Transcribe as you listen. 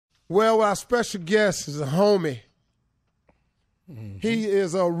Well, our special guest is a homie. Mm-hmm. He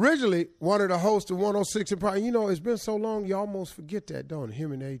is originally one of the hosts of 106 and Park. You know, it's been so long, you almost forget that, don't you?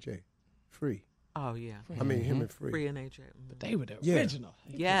 Him and AJ. Free. Oh, yeah. I mean, him and Free. Free and AJ. But they were the original.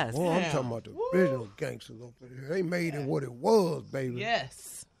 Yes. Well, I'm talking about the original gangsters over there. They made it what it was, baby.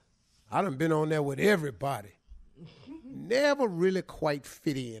 Yes. I done been on there with everybody. Never really quite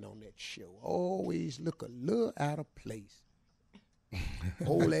fit in on that show. Always look a little out of place.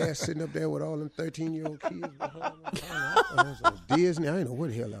 Whole ass sitting up there with all them 13-year-old kids. I was Disney. I didn't know where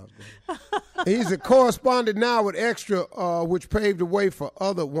the hell I was going. He's a correspondent now with Extra, which paved the way for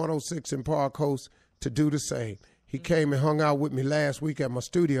other 106 and Park hosts to do the same. He came and hung out with me last week at my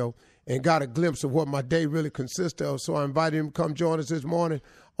studio and got a glimpse of what my day really consists of. So I invited him to come join us this morning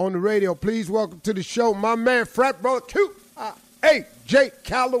on the radio. Please welcome to the show my man, frat brother Q. AJ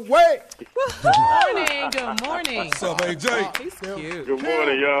Calloway. Good morning. Good morning. What's up, AJ? He's cute. Good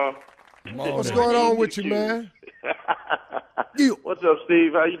morning, y'all. Good morning. What's going on with you, man? What's up,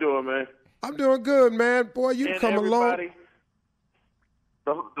 Steve? How you doing, man? I'm doing good, man. Boy, you and come everybody,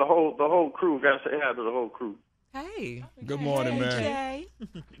 along. The whole crew. Got to say hi to the whole crew. Hey. Good morning, man.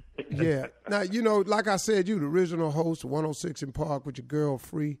 Yeah. Now, you know, like I said, you the original host of 106 in Park with your girl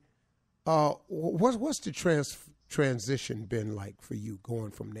Free. What's the transition been like for you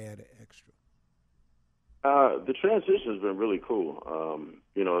going from there to Extra? The transition has been really cool.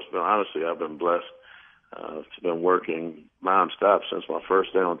 You know, it's been honestly, I've been blessed. I've been working nonstop since my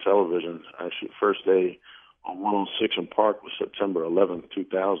first day on television. Actually, first day on 106 in Park was September 11th,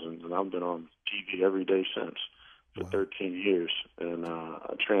 2000, and I've been on TV every day since for 13 years. And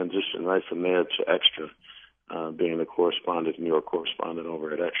I transitioned right from there to Extra, being the correspondent, New York correspondent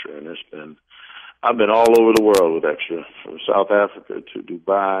over at Extra, and I've been all over the world with Extra, from South Africa to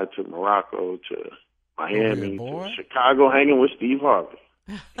Dubai to Morocco to Miami to Chicago, hanging with Steve Harvey.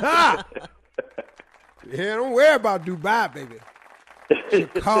 Yeah, don't worry about Dubai, baby.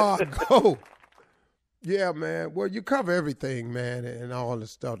 Chicago. Yeah, man. Well, you cover everything, man, and all the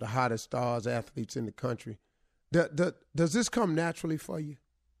stuff, the hottest stars, athletes in the country. Does this come naturally for you?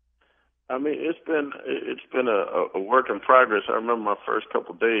 I mean, it's been a work in progress. I remember my first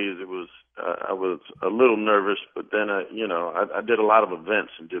couple of days. It was I was a little nervous, but then I did a lot of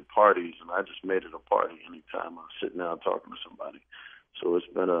events and did parties, and I just made it a party anytime I was sitting down talking to somebody. So it's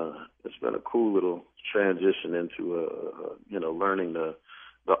been a cool little transition into learning the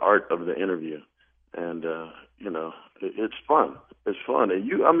art of the interview, and it's fun. It's fun, and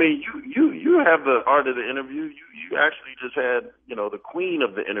you have the art of the interview. You actually just had the queen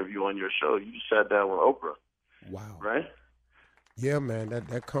of the interview on your show. You sat down with Oprah. Wow. Right? Yeah, man.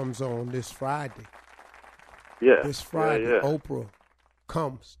 That comes on this Friday. Yeah. This Friday, yeah. Oprah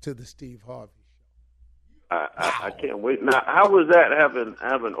comes to the Steve Harvey. I can't wait. Now, how was that having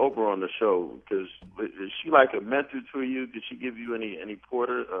Oprah on the show? Because is she like a mentor to you? Did she give you any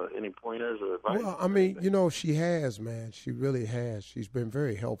pointers or advice? Well, I mean, she has, man. She really has. She's been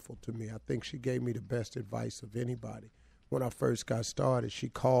very helpful to me. I think she gave me the best advice of anybody. When I first got started, she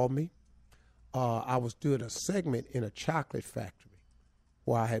called me. I was doing a segment in a chocolate factory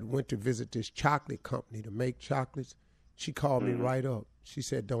where I had went to visit this chocolate company to make chocolates. She called me right up. She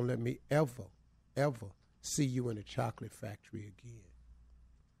said, "Don't let me ever see you in a chocolate factory again."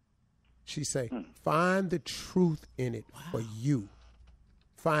 She say, "Find the truth in it for you.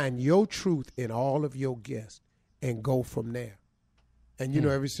 Find your truth in all of your guests and go from there." And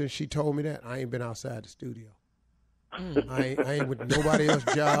ever since she told me that, I ain't been outside the studio. I ain't with nobody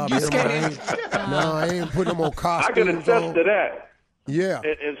else's job. I ain't putting them on costumes. I can attest to that. Yeah.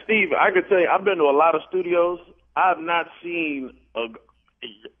 And Steve, I could tell you, I've been to a lot of studios. I've not seen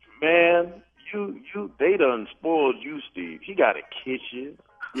they done spoiled you, Steve. He got a kitchen,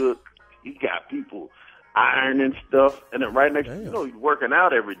 cook. He got people ironing stuff, and then right next, he's working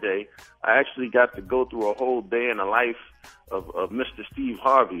out every day. I actually got to go through a whole day in the life of Mr. Steve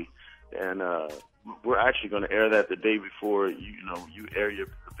Harvey, and we're actually going to air that the day before you air the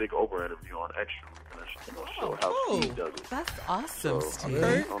big Oprah interview on Extra. We're going to show how Steve does it. That's awesome,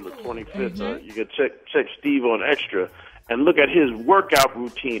 Steve. On the 25th, you can check Steve on Extra and look at his workout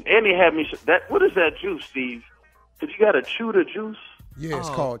routine. And he had me what is that juice, Steve? Did you got to chew the juice? Yeah, it's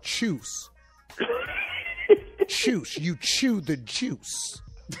called Choose. Choose. You chew the juice.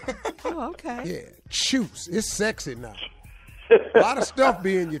 Oh, okay. Yeah, Choose. It's sexy now. A lot of stuff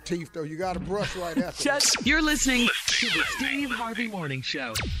be in your teeth, though. You got to brush right after. You're listening to the Steve Harvey Morning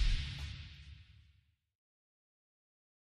Show.